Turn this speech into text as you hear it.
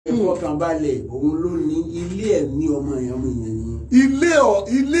ìfọkànbalẹ̀ òun ló ní ilé ẹ̀mí ọmọ èèyàn ni.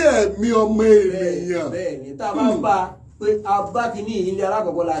 ilé ẹ̀mí ọmọ èèyàn. bẹ́ẹ̀ ni tá a bá bá pé abákiní ilé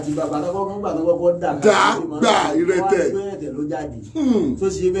alákọ̀ọ́kọ́ láti bàbá àtọ́kọ́ dà gbà ìrẹtẹ̀ ló jáde. tó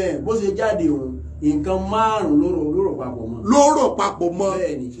ṣe bẹ́ẹ̀ bó ṣe jáde òun nǹkan márùn-ún lóró papọ̀ mọ́. lóró papọ̀ mọ́.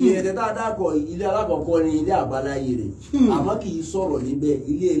 bẹ́ẹ̀ni ìrẹtẹ̀ tá a dákọ̀ ilé alákọ̀ọ́kọ́ ni ilé àbáláyé rẹ̀ àmọ́ kì í sọ̀rọ̀ níbẹ̀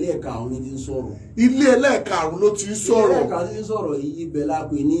ilé ẹlẹ́ẹ̀karùn-ún ni ti ń sọ̀rọ̀. ilé ẹlẹ́ẹ̀karùn-ún ló ti ń sọ̀rọ̀. ilé ẹlẹ́ẹ̀karùn-ún ti ń sọ̀rọ̀ ibẹ̀ la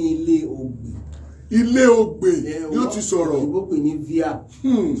pè ní ilé ògbè. ilé ògbè yóò ti sọ̀rọ̀. ìbò pè ní via.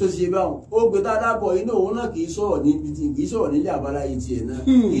 tó ṣe báwọn ògbè tá a dákọ̀ inú òun náà kì í sọ̀rọ̀ nílé àbáláyé tiẹ̀ náà.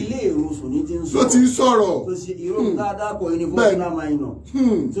 ilé ìrosùn ni ti ń sọ̀rọ̀. ló ti ń sọ̀rọ̀. tó ṣe ìrosùn tá a dákọ̀ yìí ní fọ́nà máìnà.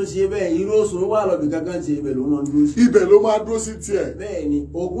 tó ṣe bẹ́ẹ̀ ìrosùn wà lọ́bì kankan ti ibẹ̀ ló máa dúró sí. ibẹ̀ ló máa dúró sí tiẹ̀. bẹ́ẹ̀ ni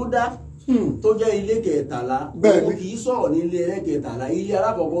Ògúndá tó jẹ́ ilé kẹtàlá òun kì í sọ̀rọ̀ ní ilé ẹlẹ́kẹtàlá ilé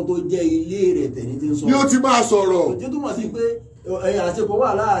alákọ̀ọ́kọ́ tó jẹ́ ilé rẹ̀ tẹ̀ ní ti ń sọ̀rọ̀. ni ó ti máa sọ̀rọ̀. òjò túmọ̀ sí pé àṣepọ̀ wà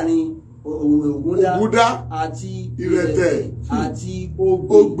láàrin Ògúndá àti ìrẹtẹ̀ àti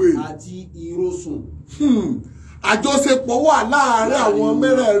ògbè àti ìrosùn. àjọṣepọ̀ wà láàrin àwọn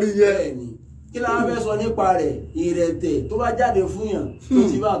mẹ́rẹ̀ẹ̀rin yẹn. kí la fẹ́ sọ nípa rẹ̀ ìrẹtẹ̀ tó bá jáde fún yàn tó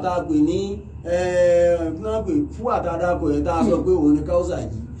ti bá ta pè ní fún àtàdàpọ̀ yẹn tá a sọ pé òun ni káwùsà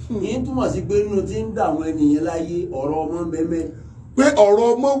yìí yìí túmọ̀ sí pé nínú tí ń dà àwọn ènìyàn láyé ọ̀rọ̀ ọmọ mẹ́mẹ́. pé ọ̀rọ̀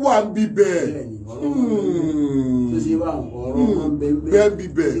ọmọ wà ń bíbẹ̀. tó ṣe wà ọ̀rọ̀ ọmọ bẹ́ẹ̀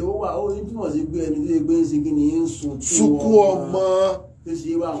bíbẹ̀. ṣe ó wà ó ní túmọ̀ sí pé ẹni tó ṣe pé ń ṣe kí ni ń sunkún ọmọ. tó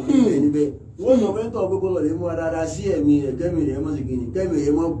ṣe wà níbẹ̀ wọ́n sọ pé ń tọ́ gbogbo lọ́lẹ̀ mú wa dáadáa sí ẹ̀mí rẹ̀ kẹ́mi rẹ̀ mọ́ sí kí ni kẹ́mi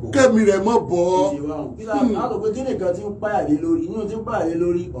rẹ̀ mọ́ bọ̀. kẹ́mi rẹ̀ mọ́ bọ̀. kí la tó pé kí nìkan ti ń páyàlé lórí inú ti ń páyàlé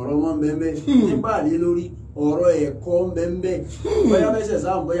lórí ọ̀rọ̀ ọmọ mẹ́mẹ́ ti ń páyàlé lórí ọ̀rọ̀ ẹ̀kọ́ mẹ́mẹ́ bóyá fẹsẹ̀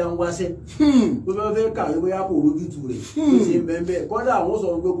sáà bóyá ń wáṣẹ́ tó fẹ́ fẹ́ kàwé bóyá kò rójútu rẹ̀ tó ti ń mẹ́mẹ́ kọ́dà àwọn sọ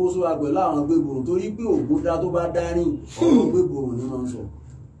pé kó sọ àgbẹ̀ láwọn gbégbòrò torí pé Ògúndá tó bá dárìn ọ̀rọ̀ gbégbòrò ni wọ́n sọ.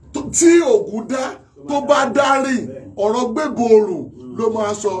 tí Ògúndá tó bá dárìn ọ̀rọ̀ gbégbòrò ló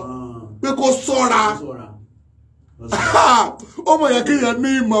máa sọ pé kó sọ́ra. ó mọ̀ yẹ kí yẹn ní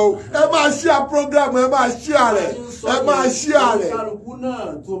ìmọ̀ o ẹ máa share program ẹ máa share rẹ̀ ẹ máa share rẹ̀. kálukú náà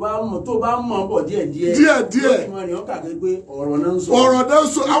tó bá mọ̀ bọ̀ díẹ̀díẹ̀. ọ̀rọ̀ náà ń sọ. ọ̀rọ̀ náà ń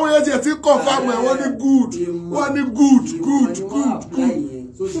sọ àwọn yẹn tiẹ̀ ti confirm ẹ̀ wọ́n ní good wọ́n ní good.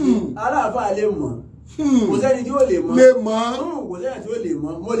 aláàfáà lè mọ̀ kò sẹ́ni tí ó lè mọ̀ kò sẹ́ni tí ó lè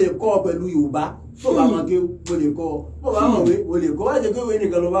mọ̀ mo lè kọ́ ọ pẹ̀lú Yorùbá tó bá mọ̀ kí mo lè kọ́ ọ bó bá mọ̀ wé mo lè kọ́ wá jẹ́ pé wé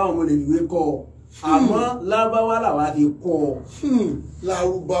nìkan ló bá wọn mo lè wé kọ́ ọ àmọ́ lárúbáwá làwa fi kọ́ ọ.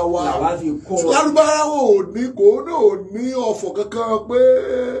 lárúbáwá làwa fi kọ́ ọ. lárúbáwá ò ní ọ̀fọ̀ kankan pé.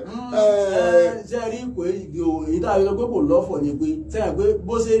 ṣe rí pé èyí tá a fi sọ pé kò lọ́fọ̀ ni pé sẹ́yìn pé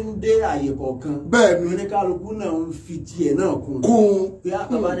bó ṣe ń dé àyè kọ̀ọ̀kan. bẹ́ẹ̀ ni oníkálukú náà ń fi tiẹ̀ náà kún. pé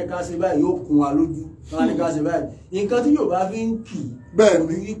àtàbá ní ká ṣe báyìí yóò kún wa lójú àtàbá ní ká ṣe báyìí nǹkan tí Yorùbá fi ń kì í. bẹ́ẹ̀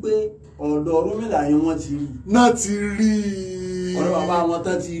ni wípé ọ̀dọ̀ Ọ̀rúnmìlà yẹn wọ́n ti rí. náà ti rí ọ̀rọ̀ bàbá wọn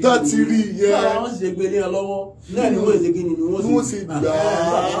tán ti rí yẹn. báwa wọn sì ṣe gbélé ọ lọ́wọ́ náà ni wọ́n ṣe kí ni wọ́n sì gbà á.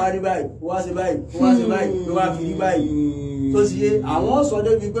 wá rí báyìí wá ṣe báyìí wá ṣe báyìí ló wá fi rí báyìí. tó ṣe yé àwọn sọ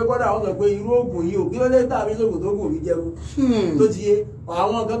débi pé kọ́dà àwọn sọ pé irú oògùn yìí ò kí ló dé tàbí sóògùn tó gùn òfin jẹun. tó ṣe yé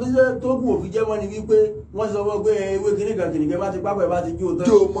àwọn nǹkan tó gùn òfin jẹun ni wípé wọ́n sọ fún pé ewé kìnnìkan bá ti pápẹ́ bá ti jó tán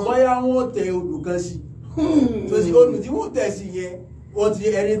bóyá wọ́n tẹ odù kan sí. tó ṣe odù tí wọ́n tẹ̀ sí yẹn o ti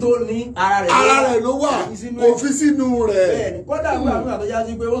ẹni tó ní ara rẹ̀ ló wà kò fi sínú rẹ̀. bẹ́ẹ̀ni kódà pé àwọn àtọjá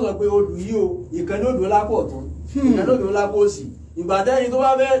sí pé wọ́n sọ pé odù yìí o ìkànnì odò lápò ọ̀tún ìkànnì odò lápò òsì ìgbà tẹ́ni tó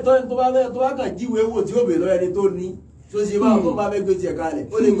bá kàn jíwèé wò tí ó bèèrè lọ́wọ́ ẹni tó ní tó ṣe báwọn tó bá fẹ́ gbé tiẹ̀ kalẹ̀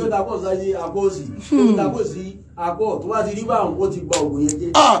ó lè gbé takò sáyé àpò òsì tó gbé takò sí àpò tó bá ti rí báwọn ó ti gba ògùn yẹn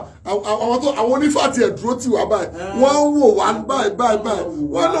jẹ́. àwọn onífàtì ẹ̀ dúró tì wá báyìí wọ́n ń wò wá báyìí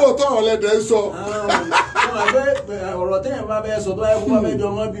wọ́n lóòótọ́ ọ̀rọ̀ lẹ́dẹ̀ẹ́ sọ. ọ̀rọ̀ téèyàn bá bẹ́ẹ̀ sọ tó ẹ kó bá bẹ́ẹ̀ jọ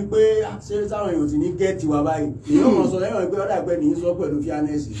mọ́ bíi pé ṣé táwọn èèyàn ti ní gẹ́ẹ̀tì wa báyìí èyí ò mọ̀ sọ lẹ́yìn pé ọ̀dà pẹ́ nìyí sọ pẹ̀lú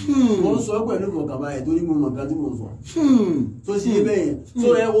fíánẹ́sì mo ń sọ pẹ̀lú ìfọ̀kànbalẹ̀ torí mo mọ̀ nǹkan tí mo sọ tó ṣe bẹ́ẹ̀ yẹn tó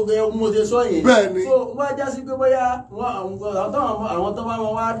ẹ wo mo ṣe sọ yẹn tó wá já sí pé bóyá àwọn tó bá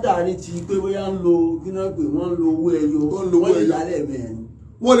wọn wá dà ní ti pé bóyá ń lo kí náà pé wọ́n ń lo owó ẹyọ wọ́n lè dálẹ̀ mẹ́rin.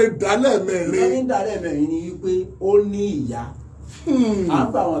 wọ́n lè dálẹ̀ mẹ́rin. wọ́n ní dálẹ̀ mẹ́rin ni wípé ó ní ìyá à ń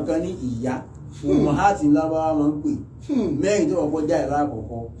pa àwọn kan ní ìyá mọ̀hátì ńlá bá wọn ń pè mẹ́rin tó kọ́kọ́ jáde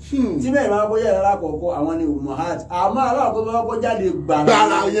lákọ̀ọ́kọ́ tí mẹ́rin máa kọ́kọ́ jáde lákọ̀ọ́kọ́ àwọn ni mọ̀hátì àmọ́ aláàkọ́ bá kọ́kọ́ jáde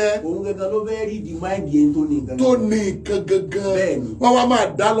gbàrà yẹn òun gẹ́gẹ́ ló fẹ́ rí di máìndì yẹn tó ní nǹkan gẹ́gẹ́ bẹ́ẹ̀ni wọ́n wá máa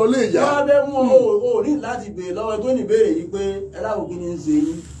dá lọ lé ìyá. wọ́n bẹ́ mú o ní láti béèrè lọ́wọ́ tó ní béèrè yìí pé ẹ láwọn kí ni ń ṣe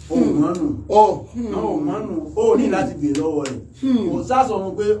yín òmùmánù ó ní láti béèrè lọ́wọ́ rẹ̀ kò sásọ mu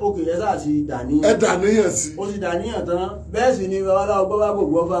pé òkè ẹ sáà ti dàníyàn ẹ dàníyàn sí ó ti dàníyàn tán bẹ́ẹ̀ sì ni babaláwo gbọ́ bá kò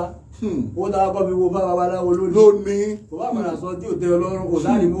gbọ́ bá ó dáa kọ́ fi wo bá babaláwo lónìí. kò bá padà sọ tí ò tẹ ọlọ́run kò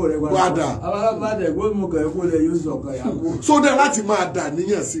sáà ní mú rẹ padà babaláwo bá tẹ̀ kó mú kẹ̀ kó lẹ yóò sọ̀kan ìyàwó. sódà láti máa dà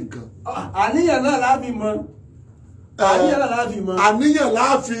níyàn sí nǹkan. àníyàn náà láfi mọ àníyàn náà láfi mọ. àníyàn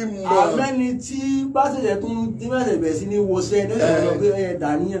láfi mọ. àmẹ́ni tí bá ṣẹ̀ṣẹ̀ tún tí mẹ́sẹ̀ bẹ̀ sí ní wọṣẹ́ ní oṣù tó gbé ẹ̀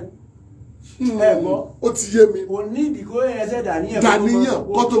dàníyàn. ẹ gbọ́ ó ti yé mi. kò nídìí kó ẹsẹ̀ dàníyàn.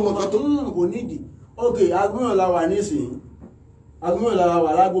 kọ́tò mọ̀ kọ́tò. kò nídìí ok agbóhùn la wà nísìnyí agbóhùn la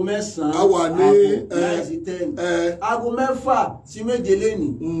wà láago 9 a wà ní 9 sí 10 aago 6 sí 7 lẹ́nì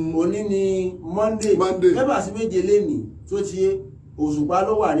òní ni Monday 7 sí 7 lẹ́nì tó ti yé òṣùpá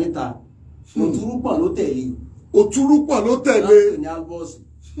ló wà níta òtúrúpọ̀ ló tẹ̀lé òtúrúpọ̀ ló tẹ̀lé ní albọ́ọ̀sì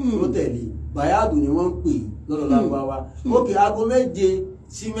ló tẹ̀lé bayadu ni wọ́n ń pè lọ́dọ̀ lágbàwá ok aago 7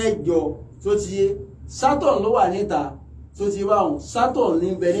 sí 8 tó ti yé Saturn ló wà níta tó ti bá wọn Saturn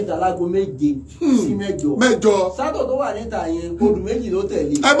ní bẹ níta láago 7 sí 8 Saturn tó wà níta yẹn odù méjì ló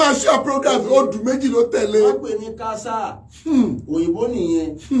tẹ̀lé. ẹ máa ṣe program odù méjì ló tẹ̀lé. wọ́n pè ní kásá òyìnbó nìyẹn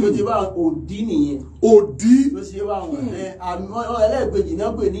tó ti bá wọn òdì nìyẹn. òdì. tó ti bá wọn ẹlẹ́ẹ̀kejì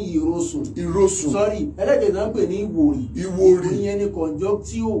náà pè ní ìrosùn. sọ́rí ẹlẹ́ẹ̀kejì náà pè ní ìwòrì. ìyẹn ní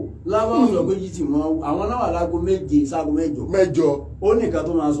conjunctio lábàá sọ pé yìí ti mọ àwọn náà wà láago 7 sáago 8. ó nìkan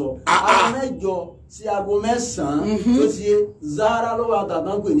tó máa sọ. aago 8 sí aago 9 tó ti yé Zara ló wà tà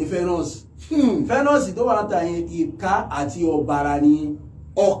tán pè ní Venus. Venus tó wà tà yẹn ìka àti ọ̀bàrà nìyẹn.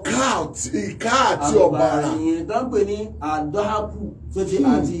 ìka àti ọ̀bàrà nìyẹn tán pè ní àdọ́hàkù tó ti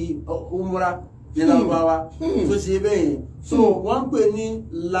àti umra ní lágbàwá tó ti bẹ́ẹ̀ yẹn. so wọ́n pè ní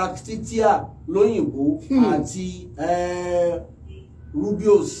lactitia lóyìnbó àti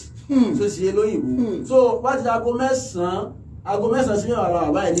rubios tó ti yé lóyìnbó. so wá ti aago 9 aago 9 sí mẹ́wàá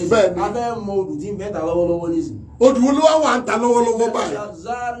làwọn báyìí ní sìn abẹ́ mọ odù tí ń bẹ́ta lọ́wọ́lọ́wọ́ ní sìn. odù ló wà ń ta lọ́wọ́lọ́wọ́ báyìí.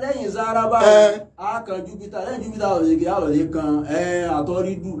 lẹ́yìn Zara báyìí a kan Jupiter lẹ́yìn Jupiter ọ̀sẹ̀kẹ̀ àlọ́lẹ̀ kan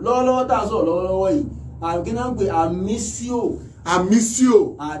àtọ́rídù lọ́wọ́lọ́wọ́ tá a sọ lọ́wọ́lọ́wọ́ yìí àkínná ń pè Amisio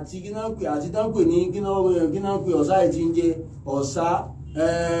àti kínná ń pè àti tá ń pè ní kínná ń pè ọ̀sá yìí ti ń jẹ ọ̀sá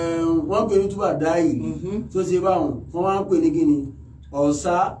wọ́n pè ní túbà dáì tó ṣe báwọn wọ́n máa ń pè ní kíni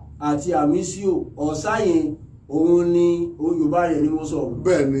ọ̀sá àti Amisio ọ̀sá yẹn òun ni Yorùbá rẹ̀ ni mo sọ.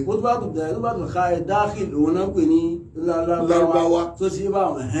 bẹ́ẹ̀ni. ó tó bá tó ká ẹ dáhìl òun náà pè ní Lárúbáwá tó ti bá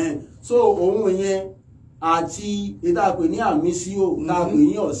wọn so òun yẹn àti ìta pè ní Amisio ta pè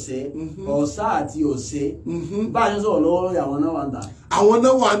ní ọ̀sẹ̀ ọ̀sá àti ọ̀sẹ̀ bá a ṣe sọ̀rọ̀ lọ́wọ́ àwọn náà wà ń tà. àwọn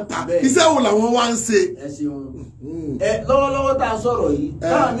náà wà ń tà iṣẹ́ wo làwọn wá ń ṣe. ẹ ṣeun lọ́wọ́lọ́wọ́ tá a sọ̀rọ̀ yìí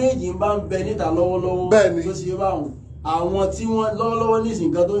táwọn méjì ń bá ń bẹ níta lọ́wọ́lọ́wọ́ tó ti bá wọn àwọn tí wọ́n lọ́wọ́lọ́wọ́ ní ìsìn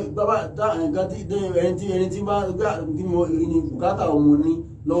nǹkan tó nǹkan tí ẹni tí bá tí mo ní bùkátà ọmọ ní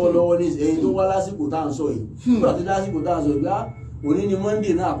lọ́wọ́lọ́wọ́ ní ìsìn ẹni tó wá lásìkò tá à ń sọ yìí nígbà tó lásìkò tá à ń sọ yìí òní ni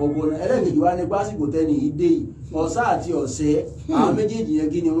Monday náà àkọ́kọ́ náà ẹlẹ́gbẹ̀jì wá ní pásìkò tẹ́ni yìí dé yìí ọ̀sá àti ọ̀sẹ̀ àwọn méjèèjì yẹn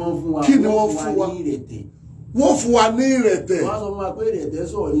kí ni wọ́n fún wa ní ìrètè. wọ́n fún wa ní ìrètè. wọ́n sọ fún wa pé ìrètè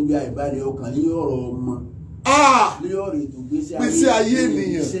sọ̀rọ̀ níbi àìbalẹ̀ ọkàn ní ọ̀rọ̀ ọmọ lórí ọ̀rọ̀ ètò gbèsè ayé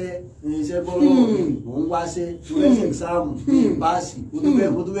ènìyàn iṣẹ́ bọ́lọ́wọ́ òun wáṣẹ́ fúrẹ́sì ẹ̀sáàmù báàsì ó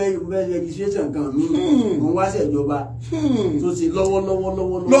tó bẹ́ẹ̀ registration kan mi òun wáṣẹ́ ìjọba tó ti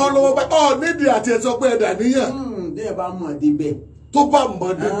lọ́wọ́lọ́wọ́ bá ọ nídìí àti ẹ̀sọ́ pé ẹ̀dà níyàn tí ẹ bá mọ̀ débẹ̀ tó bá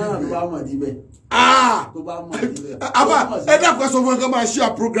mọ̀ débẹ̀ àbá ẹ dàpọ̀ sọ fún ẹ ká máa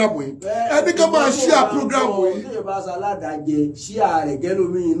share program yìí ẹni ká máa share program yìí. tí ẹ bá ṣaládàjẹ share rẹ̀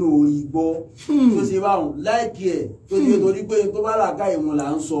kẹ́lómi inú orí gbọ́ tó ṣe báwọn láìkí ẹ̀ tó ṣe torí pé tó bá làákà ìwọ̀n là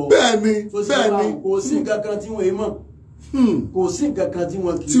ń sọ. bẹ́ẹ̀ni kò sí nǹkan kan tí wọ́n mọ̀ kò sí nǹkan kan tí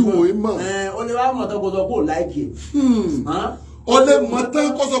wọ́n kì í mọ̀ ó lè wá mọ̀ tó kó sọ pé ò láìkí ẹ̀ ó lè mọ̀ tó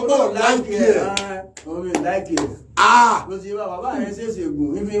kó sọ pé ò láìkí ẹ̀ ló ti bá bàbá rẹ̀ ṣèṣe gùn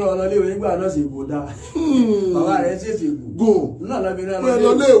níbi ọ̀nà léwe nígbà náà ṣe gùn dá bàbá rẹ̀ ṣèṣe gùn náà lọ́bi náà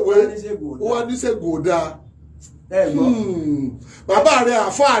léwe ó wá ní ṣe gùn dá bàbá rẹ̀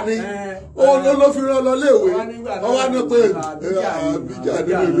àfáà ni ló fi rán lọ léwe wọ́n wá ní pé àbíjà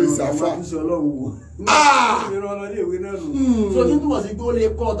nínú ìlú ìsàfà so tí túmọ̀ sí pé ó lè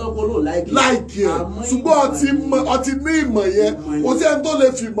kọ́ ọtọ́ kó lò láìkì ẹ̀ ṣùgbọ́n ọtí ní ìmọ̀ yẹn kò sí ẹni tó lè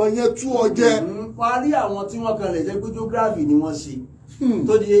fi ìmọ̀ yẹn tú ọ jẹ. parí àwọn tí wọ́n kan lè jẹ́ pé geography ni wọ́n ṣe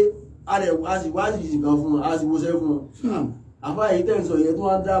tó di àṣìwádìí kan fún wọn àṣìwọ́sẹ́ fún wọn àfáà yìí tẹ̀ ń sọ yẹn tó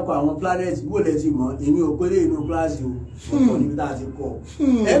wá ń dápọ̀ àwọn planet bó lẹ ti mọ̀ èmi ò péré inú kíláàsì o ọ̀pọ̀ níbi tá a ti kọ́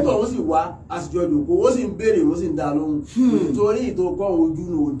ẹ̀tọ́ ó sì wá àṣìjọ ìdòkó ó sì ń béèrè ó sì ń dá lóhùn nítorí ìtòkọ́ ojú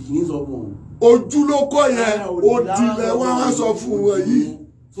ní òdì ní sọ fún òun. ojú ló kọ́ yẹn òdì lẹ wá sọ fún wọn yìí.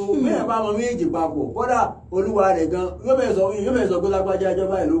 so bẹ́ẹ̀ bá wọn méjì papọ̀ kódà olúwa rẹ̀ gan yóò bẹ̀rẹ̀ sọ pé lágbájá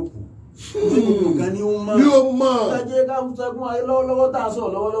ìjọba ẹ̀ ló kù nǹkan ni ó mọ̀. ṣáájú ká sẹ́gun ayé lọ́wọ́lọ́wọ́ tá a sọ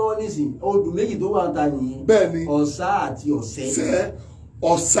lọ́wọ́lọ́wọ́ nísìn odù méjì tó wà ń ta nìyẹn. bẹ́ẹ̀ni ọ̀sá àti ọ̀sẹ̀.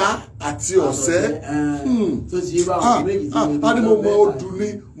 ọ̀sá àti ọ̀sẹ́. tó ti yé báwọn méjì tí mo a ní mo mọ odù ni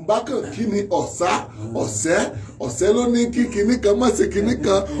bákan kí ni ọ̀sá ọ̀sẹ́ ló ní kí kinní kan má ṣe kinní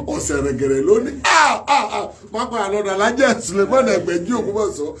kan ọ̀sẹ̀ rẹ̀gẹ̀rẹ̀ ló ní má pa àlọ́dà lájẹ́ Suleiman Ẹgbẹ̀jì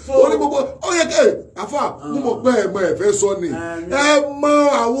Ògbómọ̀ṣọ́ ó ní gbogbo ó yẹ kẹ́ àfà mo mọ̀ pé ẹ fẹ́ sọ ni ẹ mọ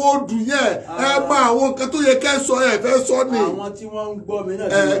àwọn odù yẹn ẹ mọ àwọn nǹkan tó yẹ kẹ́ sọ ẹ fẹ́ sọ ni. àwọn tí wọ́n ń gbọ́ mi náà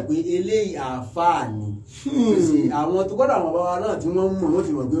ti mọ̀ pé eléyìí àáfàá ni àwọn tó gbọ́dọ̀ àwọn bàbá náà tí wọ́n ń mọ̀ wọ́n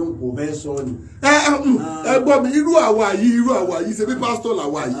ti mọ̀ pé kò fẹ́ sọ ni. ẹ gbọ́ mi irú àwa yìí ṣe bí pásítọ̀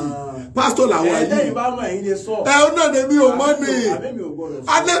làwa yìí pásítọ̀ làwa yìí. ẹ̀ẹ́dẹ́yìn bá mọ̀ ẹ̀yin lè sọ. náà lèmi ò mọ̀ ni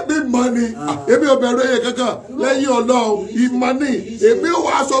alẹ́ mi mọ̀ ni èmi ò bẹ̀rù ẹyẹ kankan lẹ́yìn Ọlọ́run ìmọ̀ ni èmi ò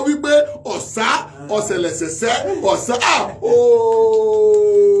wá sọ wípé ọ̀sá ọ̀sẹ̀lẹ̀sẹ̀sẹ̀ ọ̀sá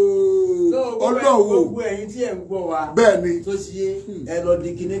Ọlọ́run gbogbo ẹ̀yin tí ẹ̀ ń gbọ́ wa bẹ́ẹ̀ ni tó ṣe ẹ lọ di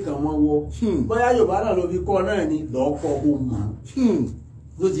kinní kan mọ́ wọ́ bóyá Yorùbá náà ló fi kọ́ náà ni lọ́kọ̀ kó mọ̀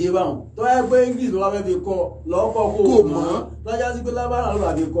tó ti yé báwọn tó yẹ pé English ló wá fẹ́ fi kọ́ lọ́kọ̀ kó mọ̀ lọ́jà sí pé lábára ló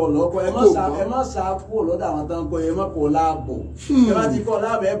wà fi kọ́ lọ́kọ̀ ẹ má sá kúrò lọ́dọ̀ àwọn tó ń kọ́ ẹ má kọ́ láàbọ̀ ẹ má ti kọ́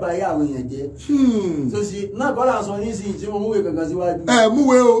láàbọ̀ ẹ bá yé àwọn èèyàn jẹ́ tó ṣe náà kọ́ là ń sọ nísìnyí tí mo múwe kankan síwájú.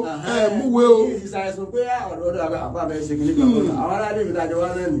 múwe o múwe o. kí ìsàìsùn pé ọ̀dọ̀ àbá bẹ́ẹ̀ ṣe kìnnìkan lọ́nà àwọn aráàlú mi dájọ́ wá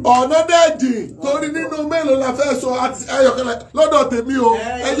náà nì. ọ̀nà dẹ́ẹ̀dì torí nínú mélòó la fẹ́ sọ ẹyọkan lọ́dọ̀ tèmi o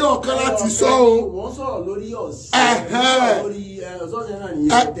ẹyọkan láti sọ o. wọ́n sọ̀rọ̀ lórí ọ̀sẹ̀ lórí ọ̀sọ̀ọ̀sẹ̀ náà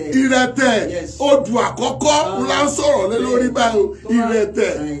ní ìrẹtẹ̀ odù àkọ́kọ́ ńlá ń sọ̀rọ̀ lé lórí báyìí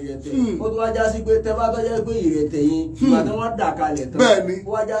ìrẹtẹ̀. ó tó wá já sí pé tẹ́ bá tọ́jú pé ìrẹtẹ̀ yẹn ìgbà tí wọ́n dà kalẹ̀ tán bẹ́ẹ̀ni ó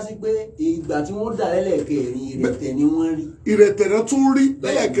wá já sí pé ìgbà tí wọ́n dà lẹ́lẹ̀kẹrin ìrẹtẹ̀ ni wọ́n rí. ìrẹtẹ̀ náà tún rí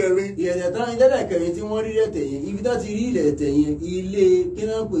lẹ́lẹ̀kẹrin. ìrẹtẹ̀ tán lẹ́lẹ̀kẹrin tí wọ́n rí ìrẹtẹ̀ yẹn ibi tó ti rí ìrẹtẹ̀ yẹn ilé kí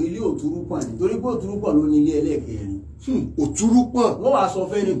náà pé ilé òtúrúpọ̀ ni torí pé òtúrúpọ̀ ló ní ilé ẹlẹ́kẹrin. òtúrúpọ̀. wọ́n wá sọ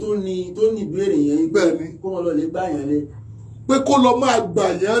fẹ́ni tó ní ìbéèrè yẹn bẹ́ẹ̀ni kó wọn lọ lè gbá yẹn lé pé kó lọ máa gbà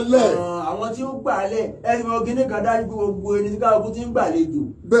yẹn lẹ̀. àwọn tí ó gbà lẹ̀ ẹni mọ kíní kan dájú pé gbogbo ẹni tí káàkó ti ń gbàlejò.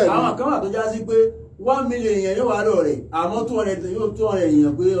 àwọn kan wà tó já sí pé 1 million èèyàn yóò wá lọ rẹ̀ àmọ́ 200 yóò 200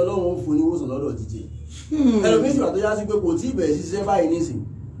 èèyàn pé Ọlọ́run ó fún ní ìwòsàn lọ́dọ̀ jíjẹ. ẹlòmíín sì wà tó já sí pé kò tí ì bẹ̀rẹ̀ ṣiṣẹ́ báyìí nísìn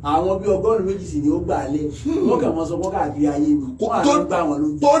àwọn bí 100 sì ni ó gbà lẹ̀ wọ́n kàn mọ́ sọ fọ́ káàkiri ayé ni wọ́n àti gbà wọn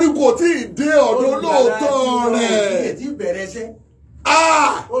lójú. torí kò tí ì dé ọ̀dọ̀ lóòótọ́ rẹ̀.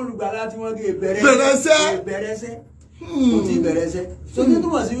 olùgbàlà tí wọ́n gé bẹ̀rẹ̀ sẹ́ kò tí bẹ̀rẹ̀ ṣẹ́ so ní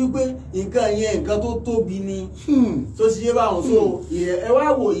túmọ̀ sí wípé nǹkan yẹn nǹkan tó tóbi ni tó ṣe yé báwọn so ẹ wá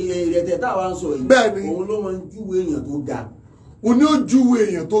wo ìrẹ̀tẹ̀ táwa ń sọ yìí òun ló máa ń júwe èèyàn tó ga òun ni ó júwe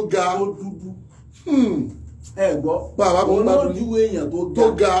èèyàn tó ga tó dúdú ẹ gbọ́ òun ló júwe èèyàn tó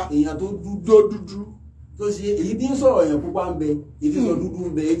ga èèyàn tó dúdú tó ṣe èyí tí ń sọ̀rọ̀ èèyàn pupa ń bẹ èyí tí ń sọ dúdú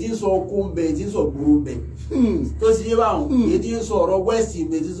ń bẹ èyí tí ń sọ okó ń bẹ èyí tí ń sọ gbòòrò ń bẹ tó ṣe yé báwọn èyí tí ń sọ̀rọ̀ west ń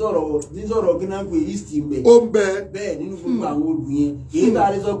bẹ èyí tí ń sọ̀rọ̀ kínáàpé east ń bẹ ó ń bẹ bẹ́ẹ̀ nínú gbogbo àwọn odù yẹn èyí tá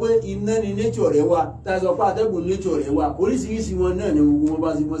a lè sọ pé iná ni nature rẹ̀ wà tá a sọ pé atẹ́gùn nature rẹ̀ wà oríṣiríṣi wọn náà ni gbogbo wọn bá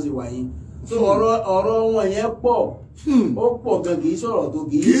sí wọ́n ṣe wà yín so ọ̀rọ̀ wọn yẹn pọ̀ ó pọ̀ gan kì í sọ̀rọ̀ tó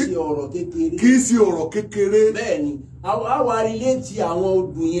kì í ṣe ọ̀rọ̀ kékeré kì í ṣe ọ̀rọ̀ kékeré bẹ́ẹ̀ ni àwa relate àwọn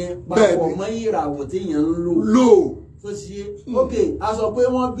odù yẹn papọ̀ mọ́ ìràwọ̀ téèyàn ń lò tó ṣe ok a sọ pé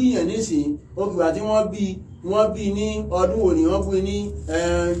wọ́n bíyàn nísìnyí òkè àti wọ́n bí ní ọdún òní wọ́n bí ní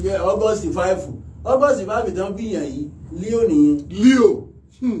August 5 tán bíyàn yìí Leo nìyẹn Leo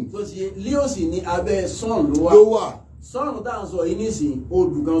tó ṣe Leo sì ní abẹ́ sun ló wà sọ́ọ̀nù tá à ń sọ yìí nísìnyí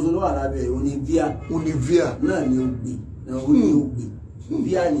odù kan so ló wà lábẹ́ Onivia náà ni Ògbè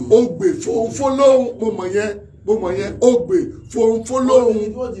Via ni. Ògbè fòǹfòlóhùn mo mọ̀ yẹn Ògbè fòǹfòlóhùn. ó ní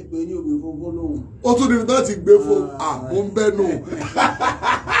tó ti pè ní Ògbè fòǹfòlóhùn. ó tún ní tó ti gbé fún mo ń bẹ́nu. ó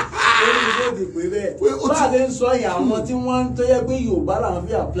ní tó ti pè bẹ́ẹ̀. bá a lè sọ yẹn àwọn tí wọ́n ń tọ́yẹ pé Yorùbá làwọn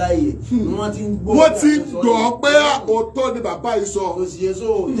fi apply yẹ ni wọ́n ti ń gbọ́. wọ́n ti gbọ́ pé òótọ́ ni bàbá yìí sọ. kò sì yẹ so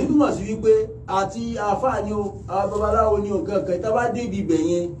nígbà sí wípé àti àáfàá ni o babaláwo ni o kankan tá a bá débi ibẹ̀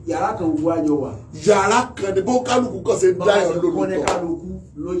yẹn yàrá kan gbogbo àjọ wà. yàrá kan ni bó kálukú kan ṣe ń dá ẹ̀ lórúkọ. kọ́ni kálukú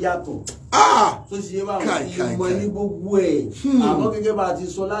ló yàtọ̀. tó ṣe é báwọn ìmọ̀ ní gbogbo ẹ̀ àmọ́ gẹ́gẹ́ bá a ti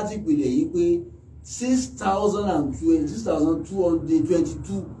sọ láti ìpìlẹ̀ yìí pé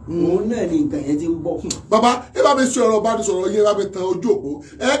 6,222 òun náà ni nǹkan yẹn ti ń bọ̀. bàbá ẹ bá mi sọ ẹ̀rọ bá mi sọ̀rọ̀ yẹn bá mi tan ojú òpó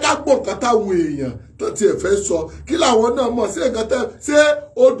ẹ ká pọ̀ nǹkan táwọn èèyàn tó tiẹ̀ fẹ́ sọ kí làwọn náà mọ̀ sí nǹkan tẹ́ ṣé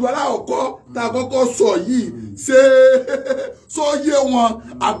odù aláwọ̀kọ́ tá a kọ́kọ́ sọ yìí ṣé sọ yé wọn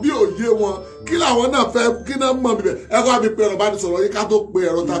àbí ò yé wọn kí làwọn náà fẹ́ kí náà mọ̀ níbẹ̀ ẹ kọ́ àbí pe ẹ̀rọ bá mi sọ̀rọ̀ yìí ká tó pe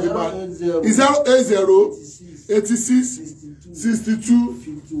ẹ̀rọ tàbí bá 080 86 62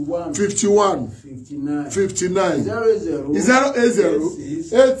 51 59 080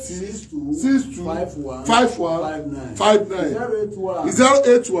 86 62 51 59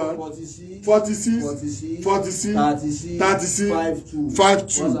 081 46 36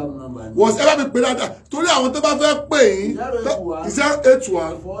 52 wọ́n ẹ bá mi pè dáadáa torí àwọn tó bá fẹ́ pè yín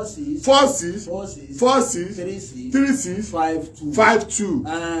 081 46 36 52.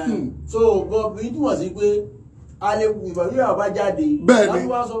 So bí túmọ̀ sí pé alẹ́ ìfàmìlà bá jáde láti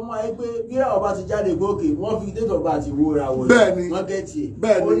wá sọ fún ayé pé bí àwọn bá ti jáde gòkè wọ́n fi date of birth wo ra wọ̀ wọ́n gẹ̀ẹ́tì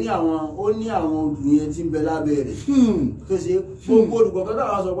ẹ̀ ó ní àwọn olùyẹn tí ń bẹ lábẹ́ rẹ̀ tó ṣe gbogbo olùkọ́ tó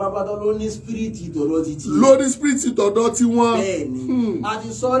dáwà sọ pápátá ló ní spiriti tọ̀dọ̀ ti tiẹ̀ lórí spiriti tọ̀dọ̀ ti wọ́n bẹ́ẹ̀ ni a ti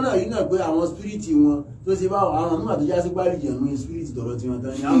sọ náà yìí náà pé àwọn spiriti wọn tó ṣe báwọn àwọn nígbà tó já sí pálí ìjẹ̀nu ní spiriti tọ̀dọ̀ ti wọn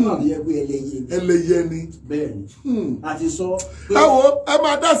tán ni àwọn àti yẹ pé ẹlẹ́yẹ ni bẹ́ẹ̀ ni a ti sọ. ẹ wo ẹ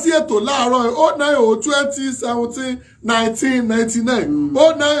máa dá sí ètò láàárọ̀ 090 2017 1999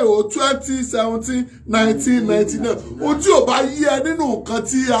 090 2017 1999 ohun tí ò bá yí ẹ nínú nǹkan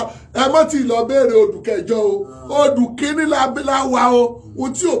tí ẹ mọ́ ti lọ béèrè odù kẹjọ o odù kínní láwa o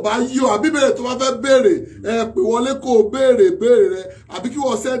ohun tí ò bá yí ọ àbí béèrè tó bá fẹ́ béèrè ẹ pè wọlé kó o béèrè rẹ àbí kí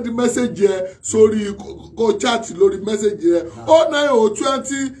wọ́n send message ẹ sórí kó chat lórí message rẹ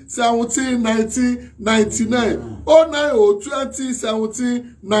 090 2017 1999 090 2017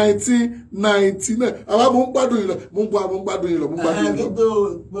 1999 àwa mo ń gbádùn yìí lọ mo ń gbádùn yìí lọ.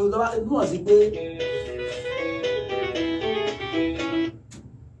 Gbogbo sí pé.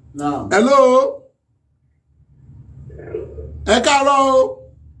 Hello. Ẹ káàárọ̀ o.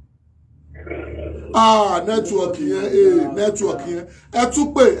 Nẹ́tíwọ̀kì yẹn nẹ́tíwọ̀kì yẹn ẹ tún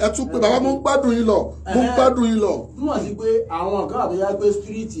pè bàbá mo ń gbádùn yín lọ túmọ̀ sí pé àwọn kan àtọ́já pé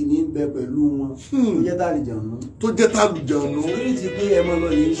spiriti ní bẹ pẹ̀lú wọn tó jẹ́ tàlùjànú spiriti pé ẹ mọ́ lọ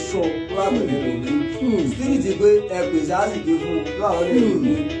lè sọ tó wà pẹ̀lú ẹlòmí spiriti pé ẹ pèsè àsìkè fún tó àwọn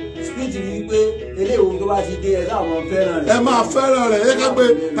ẹlòmí spiriti rí pé eléyìí tó bá ti dé ẹ láwọn fẹ́ràn rẹ̀. ẹ máa fẹ́ràn rẹ̀ yẹ kẹ́ pé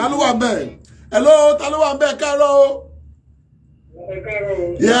ta ló wà bẹ́ẹ̀ hello ta ló wà bẹ́ẹ̀ káàárọ̀ o.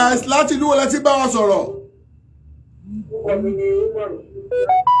 Yes, láti ìlú wo lẹ ti bá wa sọ̀rọ̀.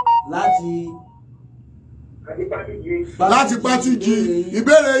 Láti Pátìjì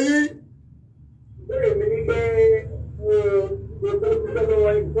ìbéèrè yín. Ìbéèrè mi ni pé gbogbo ìṣẹ́gun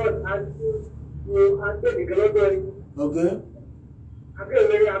wọn ìbọn àti àgbẹ̀dẹ̀gẹ̀ lọ́dọ̀ yìí.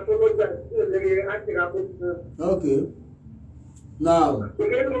 Akéwìrì àtọ́lọ́jà sí ìlérí àti àkóso. Now.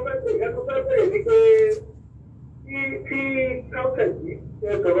 Ìgbésẹ̀ mo fẹ́ bẹ̀rẹ̀ ni pé tí káwùsẹ̀ yìí ṣe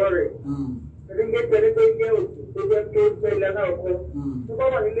sọ̀rọ̀ rẹ̀ ẹni gbé pẹ̀lú pé jẹ́ òtún tó jẹ́ tó fẹ́ lẹ́nà ọkọ̀ tó bá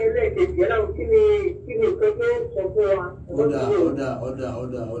wà nílé ẹlẹ́ẹ̀kejì ẹ̀ láwọn kí ni nǹkan tó sọ fún wa. Ọ̀dà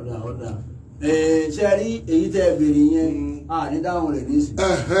ṣe rí èyí tẹ́ ẹ béèrè yẹn ní dáhùn rẹ̀ nísìn.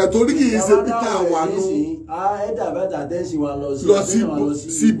 Torí kì í ṣe peter wà nù. ẹ dàbẹ́ tàtẹ́sí wa lọ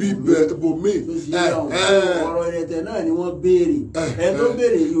síbi bòmí. Ọ̀rọ̀ ìrẹ̀tẹ̀ náà ni wọ́n béèrè ẹ tó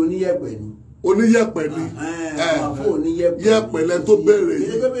béèrè yìí oníyẹ̀pẹ̀ ni. Oníyẹ̀pẹ̀ ni yẹ̀pẹ̀ lẹ tó béèrè yìí.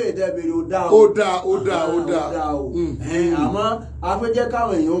 Ilé béèrè tẹ́ béèrè ó dá o. Àmọ́ afẹ́jẹ́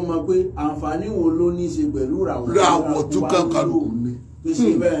káwọn èèyàn mọ̀ pé àǹfààní wo ló ní í ṣe pẹ̀lú ràwọ̀ tó kankan ló ní. Pèsè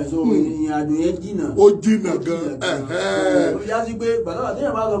bẹ́ẹ̀ so ìrìn àjò yẹn jìnnà. Ó jìnnà gan. Ló fi já sí pé gbàdúrà tí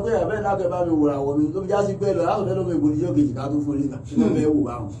èèyàn bá sọ pé àbẹ́ lákẹ́ bá mi wòrà wọ̀ mi ló fi já sí pé lọ láti fẹ́ lómi ìgbòdì yóò kejì ká tó fún nígbà tí wọ́n fẹ́ wò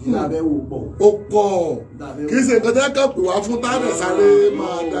báwọn nígbà fẹ́ wò pọ̀. Ó pọ̀ kì í ṣe nǹkan tẹ́ kàn pè wá fún táwọn sáré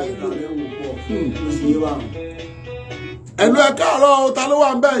máa dá inú. Ẹ̀lú ẹ káàárọ̀ o ta ló wà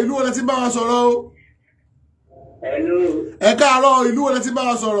ń bẹ̀ ìlú wo lẹ ti bá wa sọ̀rọ̀ o. Ẹ káàárọ̀ ìlú wo lẹ ti bá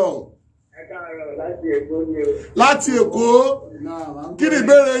wa sọ̀rọ̀. Ẹ káàárọ̀ láti Èkó ni o. Láti Èkó kí ni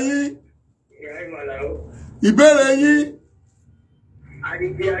ìbéèrè yín. Ìbéèrè yín.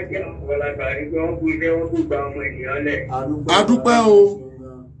 Adígbé ajé ọ̀pọ̀lọpọ̀ àdígbé wọn kú ilé wọn kú gba ọmọ ènìyàn lẹ̀. Adúpẹ́ o.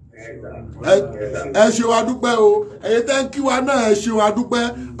 Ẹ ṣe wa dúpẹ́ o ẹ̀yin tẹ́ ń kí wa náà ẹ ṣe wa dúpẹ́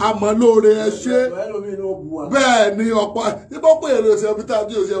àmọ́ lóore ẹ ṣe bẹ́ẹ̀ ni ọ̀pọ̀ nígbà pé èrè ṣe omi tá a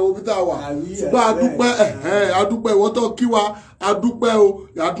bí òṣè omi tá a wà ṣùgbọ́n adúpẹ́ ìwọ́n tó kí wa adúpẹ́ o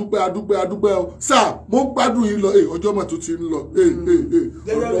adúpẹ́ o sáà mo ń gbádùn yín lọ ọjọ́ mọ̀ tó ti ń lọ.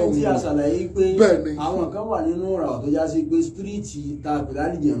 Gẹ́gẹ́ bí tí a ṣàlàyé pé àwọn kan wà nínú ọ̀rọ̀ tó já sí pé spiriti ta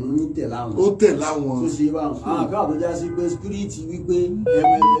pèlálìjẹ̀nu ní tẹ̀láwọn. Ó tẹ̀láwọn. Tó ṣe báwọn àwọn kan wà tó já sí pé spiriti wípé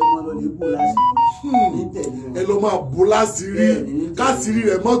ẹ̀mọ́ lọ lè bò láṣìírí ní tẹ̀lé wọn. Ẹ lọ máa bò láṣìírí káṣìírí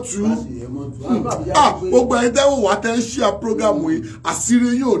rẹ̀ mọ́ tú. gbogbo ẹni tẹ́wọ̀ wá tẹ́ ń ṣí à prógámù yìí àṣírí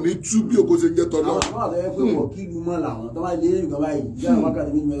yóò ní tú bí ògo ṣe jẹ́ tọ́lọ́. àwọn àtọ́yẹ pé wọ́n kí ìlú mọ́ làwọn tó máa lé nǹkan báyìí bí àwọn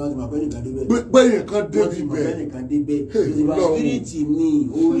wákàtí méjì mẹ́ta ti máa pẹ́ nìkan débẹ̀. pé nǹkan débi bẹ́ẹ̀. pẹ́ nìkan débẹ̀ ìjọba spiriti ni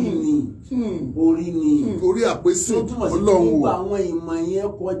orí ni orí àpèsè Ọlọ́run Ọlọ́run gbogbo àwọn ìmọ̀ yẹn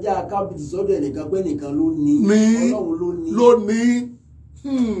kọjá kábìtì sọ́dọ̀ ẹnìkan pé nìkan ló ní Ọlọ́run ló ní.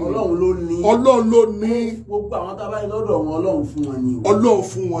 Ọlọ́run ló ní. Gbogbo àwọn tá a bá yẹ lọ́dọ̀ wọn Ọlọ́run fún wọn ni. Ọlọ́run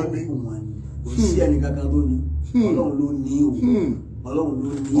fún wọn ni. Kò sí ẹnìkankan tó ní. Ọlọ́run ló ní o.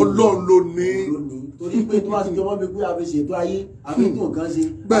 Ọlọ́run ló ní. Torí pé tó bá ti jọ wọ́n bí pé a fi ṣètò ayé a fi tún nǹkan ṣe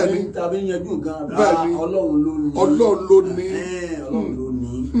a fi yanjú nǹkan Ọlọ́run ló ní. Ọlọ́run ló ní. Ọlọ́run ló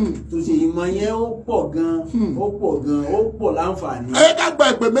ní. tó ṣe ìmọ̀ yẹn ó pọ̀ gan ó pọ̀ láǹfààní. ẹ ká gba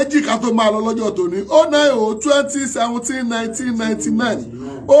ìpè méjì ká tó máa lọ lọ́jọ́ tòní 09020171999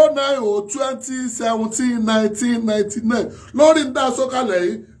 09020171999 lórí ń dá sọ́kàlẹ̀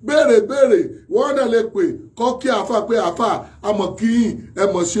yìí béèrè wọ́n dẹ̀ lè pè kọ́ kí àáfà pé àáfà àmọ̀ kí yín ẹ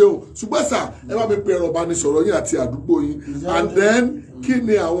mọ̀ ṣeun ṣùgbọ́n sà ẹ bá mi pe ẹ̀rọ ìbánisọ̀rọ̀ yín àti àdúgbò yín and then kí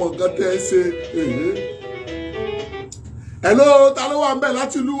ni àwọn nǹkan tẹ́ ẹ ṣe. Hello, ta ló wà ń bẹ̀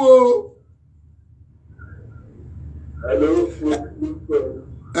láti ìlú o. Hello.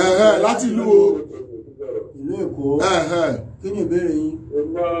 Láti ìlú o. Ìlú Èkó. Kí ni ìbéèrè yín?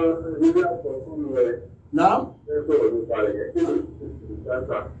 Ọmọ ilé àpọ̀ fún mi rẹ̀. Náà. Ẹ sọ̀rọ̀ nípa rẹ̀ yẹn.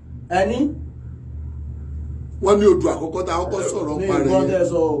 Ẹni? Wọ́n ní odò àkọ́kọ́ tá a kọ́kọ́ sọ̀rọ̀ pa rẹ̀ yẹn. Ní ìgbọ́n tẹ́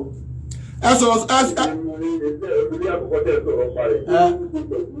sọ o. Ẹ sọ̀rọ̀ Ilé àkọ́kọ́ tẹ́ sọ̀rọ̀ pa rẹ̀.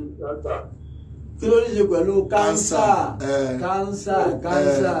 Kí ló ní ṣe pẹ̀lú kánsà? Kánsà.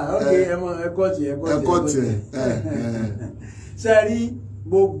 Ok, ẹ̀kọ́ tiẹ̀. Ṣé rí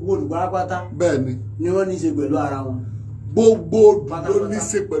gbogbo olùgbàlápátá? Bẹ́ẹ̀ni. Ni wọ́n ní ṣe pẹ̀lú ara wọn. Gbogbo ló ní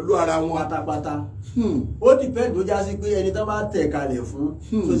ṣe pẹ̀lú ara wọn. Pátápátá. Ó dìpẹ́ tó já sí pé ẹni tó bá tẹ̀ kalẹ̀ fún.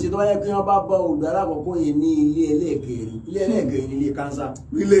 Tó ṣe tó bá yẹ kí wọ́n bá bá odò alákọ̀ọ́kọ́ yẹn ní ilé ẹlẹ́ẹ̀kẹrin. Ilé ẹlẹ́ẹ̀kẹrin ní ilé kánsà.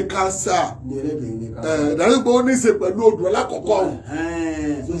 Ilé kánsà. Ilé ẹlẹ́ẹ̀kẹrin ní kánsà. Dájú pé ó ní ṣe pẹ̀lú odò alákọ̀ọ́kọ́.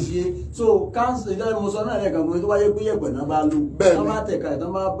 Tó ṣe so kánsà ìdájọ́ mo sọ náà lẹ́ẹ̀kan mo tó bá yẹ pé yẹ̀pẹ̀ náà bá lò. Tó bá tẹ̀ kalẹ̀ tó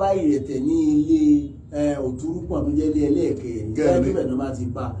bá bá ìrẹ̀tẹ̀ ní ilé òtúrúpọ̀ tó jẹ́ ilé ẹlẹ́ẹ̀kẹrin. Gẹ́gẹ́ náà bá ti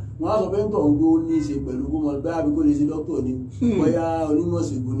bá wọ́n á sọ pé ń tọ̀ ń gbé ó ní í ṣe pẹ̀lú kó mọ bá àbí kó lè ṣe dókítà ni bóyá onímọ̀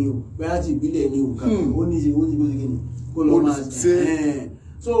ṣègùn ni o bóyá ti ìbílẹ̀ ni o kan ó ní í ṣe kó ṣe kíni kó lọ máa ṣe.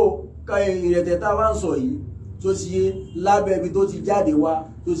 So ìrẹ̀tẹ̀ tá a bá ń sọ yìí tó ṣe lábẹ́ ibi tó ti jáde wá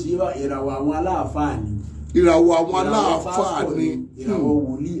tó ṣe ìràwọ̀ àwọn aláàfáà ni. Ìràwọ̀ àwọn aláàfáà ni. Ìràwọ̀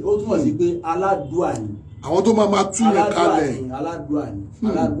wòlíì ó túmọ̀ sí pé aládùá ni. Àwọn tó máa tú yẹn kalẹ̀. Aládùá ni.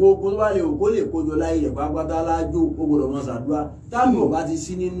 Aládùá kó tó bá lè kó lè kójọ láyé rẹ̀ pápátá alájò ó gbọdọ̀ mọ ṣàdúrà táàbù ò bá ti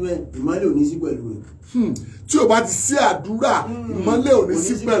sí nínú ẹ̀ ìmọ́lẹ̀ ò ní sí pẹ̀lú rẹ̀. Tí ò bá ti sí àdúrà ìmọ́lẹ̀ ò ní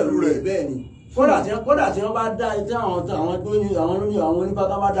sí pẹ̀lú rẹ̀. Bẹ́ẹ̀ni kódà tí wọ́n bá dá tí àwọn tó ní àwọn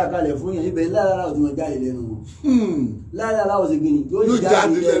onípátá bá dá kalẹ̀ fún yẹn ibẹ̀ láyàrá ò ti wọn jáde lẹ́nu wọn. Láyàrá ò sì gbìyànjú yóò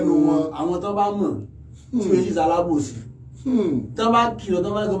jáde lẹ́nu wọn àwọn tó bá mọ̀ tí wọ́n sì sálábòsí. Tán bá kìlọ̀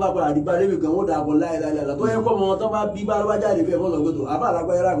tán bá tó bá padà di bá lébi kan ó dà bọ̀ láyàrá tó yẹ kọ́ ọmọ tán bá bí bá jáde fẹ́ fọ́sọ̀ gbẹ́tò àbá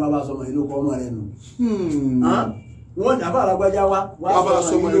alágbájá rà bá sọmọ ìlú kọ́ ọmọ rẹ nù. Wọ́n ní àbá alágbájá wá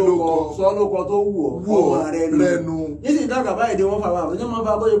sọmọ ìlú kọ́ sọ́lókọ tó wù ọ́ ọmọ rẹ nù. Nísìnyí dákà báyìí dé wọ́n fà wá àbújá máa ń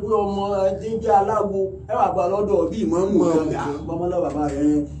fa bóyá pé ọmọ ẹ̀dínkẹ́ aláwo ẹ wà gba lọ́dọ̀ bí ìmọ̀ọ́mù kan ọmọlá bàbá rẹ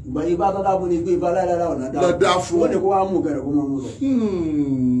ìgbà yìí bá tọ́ dábò ní pé ibà láyàrá ọ̀nà dá fún ó ní kó wá mú kẹrẹ̀ kó mọ́ mú lọ.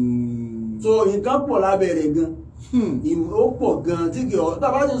 So nǹkan pọ̀ lábẹ́ rẹ̀ gan ó pọ̀ gan tí kì ọ́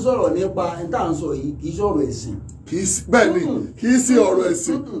tábà ti sọ̀rọ̀ nípa tá à ń sọ yìí kì í sọ̀rọ̀ ẹ̀sìn. Bẹ́ẹ̀ ni kì í sí ọ̀rọ̀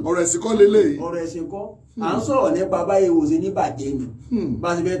ẹ̀sìn kọ́ lélẹ́yìí. Ọ̀rọ̀ ẹ̀sìn kọ́ à ń sọ̀rọ̀ nípa báyìí wò sí ní bàjẹ́ ni bá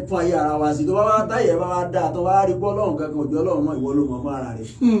ti fẹ́ tún ayé ara wa sí tó bá wá táyẹ̀ bá wá dáa tó wá rí bọ́lọ́run kankan òjò Ọlọ́run mọ́ ìwọ ló mọ̀ mọ́ ara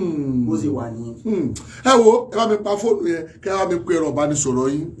rẹ̀ bó ṣe wà nìyẹn. Ẹ wo ẹ bá mi pa fóònù yẹn kẹ ẹ bá mi pe ẹ̀rọ ìbánisọ̀rọ̀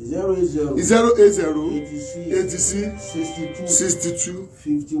yín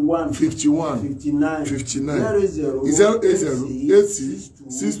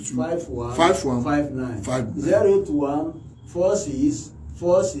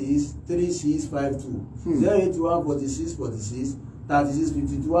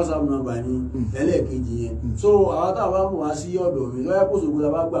 080866251 WhatsApp number ni ẹlẹ́ẹ̀kejì yẹn. So àwọn táwọn bá mú wá sí ọ̀dọ̀ mi lọ́yẹ́ kó sòkòtà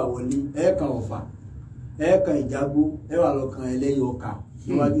bá gbà wọlé ẹ̀ẹ̀kan Ọ̀fà ẹ̀ẹ̀kan Ìjàgbó ẹ wà lọ kan Ẹlẹ́yìn Ọkà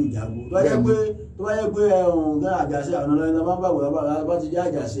níwájú Ìjàgbó tó bá yẹ pé àjàṣe àwọn ọlọ́yin tó bá ń bàwọ̀ bá ti jẹ́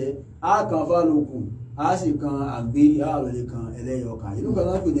àjàṣe á kan Fálokùn a sì kan Àgbérí a lọ́lẹ̀ kan Ẹlẹ́yìn Ọkà ìlú kan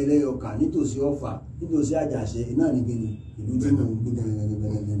láti pè ní Ẹlẹ́yìn Ọkà nítòsí Ọ̀fà nítòsí àjàṣe iná nìgbìnì ìlú tí mo ń gbé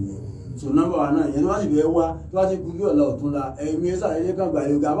gẹ́gẹ́gẹ́gẹ́gẹ́. So nọ́mbà wa náà yẹn tó bá sì fẹ́ wá tó bá ti kú bí ọ̀la ọ̀túnla ẹ̀mí sàlẹ̀ kan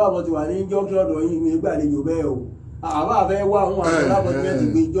gbàlejò àbá àwọn ti wà ní jọ́kí ọ̀dọ̀ yìí mi gbàlejò bẹ́ẹ̀ o àbá fẹ́ wá àwọn àti alábọ̀tí ti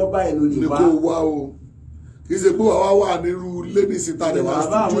gbé ìjọba ẹ̀ ló lè wá. Ní kó wá o kì í ṣe pé wàá wà nírú ilé ní síta rẹ̀ wá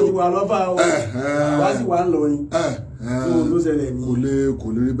bàbá àwọn ti wà lọ́fà o wá sì wà ń lọ ni tó ló ṣẹlẹ̀ ní. kò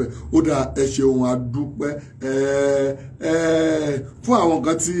lè rí bẹ́ẹ̀ ó dà ẹ ṣeun adúpẹ́ fún àwọn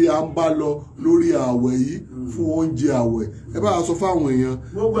kan tí a ń bá lọ lórí ààwẹ̀ yìí fún oúnjẹ ààwẹ̀ ẹ bá sọ fáwọn èèyàn.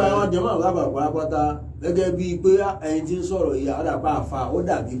 gbogbo àwọn jẹmọ́ bàbá pátápátá gẹ́gẹ́ bíi pé ẹni tí ń sọ̀rọ̀ yìí àwọn dàpọ̀ àfa ó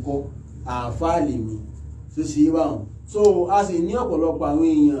dàbí kọ́ àfa lèmi tó ṣe é báwọn so a sì ní ọ̀pọ̀lọpọ̀ àwọn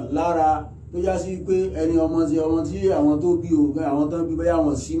èèyàn lára tó já sí pé ẹni ọmọ tí àwọn tó bí o àwọn tó ń bí bẹ́ẹ̀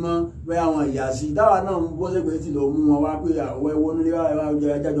àwọn sí mọ́ bẹ́ẹ̀ àwọn ìyá sí táwa náà ń bọ́ sẹ́gbẹ̀ẹ́ tí lọ mú wọn wá pé àwọ̀ ẹwọ́ nílé wa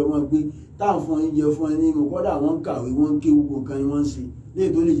jájọ mọ́ gbé táwọn fún oúnjẹ fún ẹni mọ̀ kọ́dà wọ́n ń kàwé wọ́n ń ké gbogbo nǹkan ni wọ́n ń ṣe léè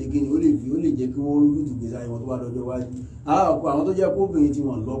tó lè jẹ́ kí ni ó lè jẹ́ kí wọ́n rújú tó gbèsè àyẹ̀wò tó bá lọ́jọ́ wájú àwọn tó jẹ́ kóbìnrin tí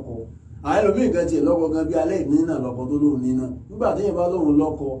wọ́n lọ́kọ àwọn ẹlòmíì kan tiẹ̀ lọ́kọ gan bí alẹ́ ìní náà lọ́kọ tó lóun ní náà nígbà tí yẹn bá lóun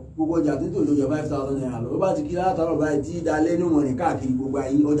lọ́kọ gbogbo ọjà tó tòun lọ́jọ́ 5,000 naira lọ bá ti kí látàrọ̀ báyìí tí dalẹ́ ní wọn ní káàkiri gbogbo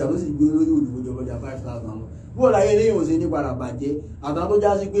ayé ọjà tó sì gbé lórí òdìbò ọjà 5,000 lọ bó láyé lẹ́yìn òsè ní padà bàjẹ́ àtàwọn tó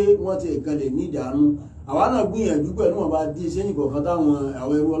já sí pé wọ́n ti kan lè ní ìdààmú àwa náà gbìyànjú pẹ̀lú wọn bá dé sẹ́yìn kọ̀ọ̀kan táwọn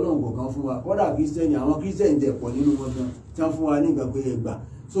àwọn ẹrú ọlọ́run kọ̀ọ̀kan fún wa kọ́dà kírísítẹ́nì àwọn kírísítẹ́nì tẹ̀ pọ̀ nínú wọn gan tí wọ́n fún wa ní nǹkan pé ẹgbà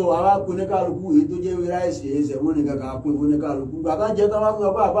so àwa pe oníkàlùkù èyí tó jẹ́ ráìsì ẹsẹ̀ mú nìkan kà pé oníkàlùkù gbàtà jẹ́ tán wá fún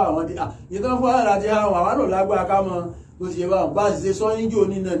ọba àbá àwọn dé ìtàn fún àrà àti àwọn àwa náà lágbára ká mọ tó ṣe bá sì ṣe sọ́yìn jò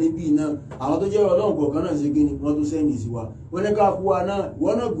ní náà níbí náà àwọn tó jẹ́ ọlọ́run kọ̀ọ̀kan náà ṣe kí ni wọ́n tó sẹ́yìn sí wa oníkàlùkù wa náà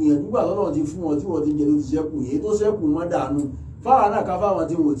wọ́n náà gbìyànjú gbà tọ́lọ́run ti fún wọn tí wọ́n ti jẹ tó ti ṣẹ́kù èyí tó ṣẹ́kù mọ́ dànù fáwọn náà ká fáwọn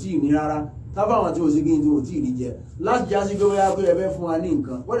tí wọ́n tí ì ní rárá tábàwọn tí wọ́n ṣe kí ni tí wọ́n tí ì rí jẹ láti já sí pé wọ́n yá pé ẹ fẹ́ fún wa ní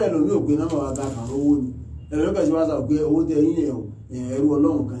nǹkan wọ́n dẹ̀ lómi òpin náà wà ga kàn lówó ni ẹ̀rọ kẹsì wá sọ pé owó tẹ yín ẹ̀ ẹrú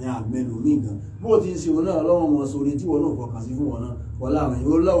ọlọ́run kan yà mẹ́lò mí gan bó ti ń ṣe òun náà ọlọ́run wọn sórí tí wọn náà fọkàn sí fún wọn náà wọlé àwọn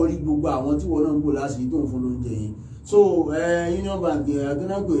èèyàn ó lọ́wọ́ rí gbogbo àwọn tí wọn náà ń bò láṣìí tó ń fún lóúnjẹ yẹn so union bank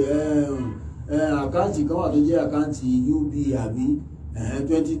agbẹ́nàgbé àkáǹtì kan wà tó jẹ́ àkáǹtì UB àbí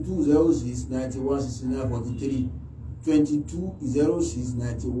 2206916943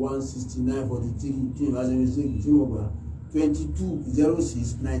 2206916943 tí ìbá ṣe mistake tí mo gbà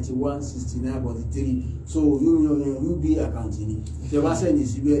 2206916943 so UB account ni tẹ bá sẹ́ni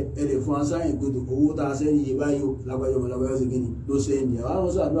síbẹ̀ ẹ lè fún asáyìn pé owó tá a sẹ́ni yé báyìí o lágbàjọ ọmọ lágbàjọ sí kíni ló sẹ́ni àwọn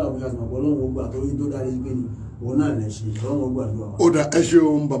àwọn sàdúrà fún yàtọ̀ ọlọ́run ó gbà tó yí tó dárí sí kíni òun náà lè ṣe ọlọ́run ó gbàdúrà wa. ó dà ẹ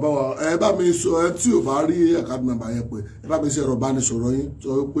ṣeun bàbá wa ẹ bá mi sọ ẹ tí ò bá rí àkáàdì nàmbà yẹn pé ẹ bá mi ṣe ẹ̀rọ ìbánisọ̀rọ̀ yín sọ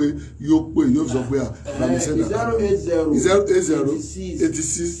pé yóò pè yóò sọ pé bá mi ṣe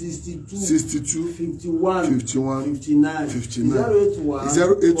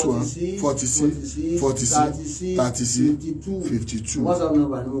 080 WhatsApp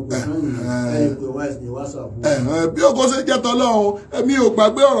number ni mo pè fún yín ẹ pè wá ní WhatsApp. bí o kò ṣe jẹ́ tọ́lọ́run mi ò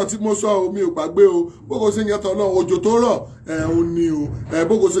gbàgbé ọ̀rọ̀ tí mo sọ o mi ò gbàgbé o bó kò ṣe jẹ́ tọ́lọ́run òjò tó rọ̀ ò ní o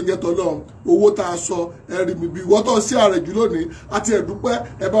bó kò ṣe jẹ́ tọ́lọ́run owó tá a sọ rí mi bí wọ́n tó sí ààrẹ jù lónìí àti ẹ̀dúpẹ́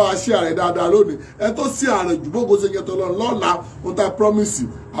ẹ bá wa sí ààrẹ dáadáa lónìí ẹ tó sí ààrẹ jù bó kò ṣe jẹ́ tọ́lọ́run lọ́la ohun tá a promise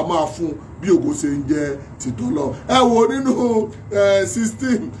a máa fún bí ògo ṣe ń jẹ́ tìtọ́lọ́ ẹ wo nínú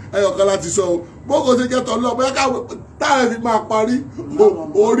 16 ẹyọkan láti sọ o bó kò ṣe jẹ́ tọ́lọ́ bóyá táwọn fi máa parí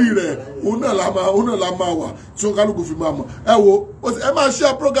orí rẹ̀ òun náà la máa wà tí ó kálukú fi máa mọ̀ ẹ wo ẹ máa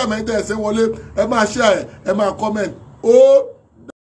share program ẹ̀ ń tẹ̀ ẹ̀sẹ̀ wọlé ẹ máa share ẹ máa comment ó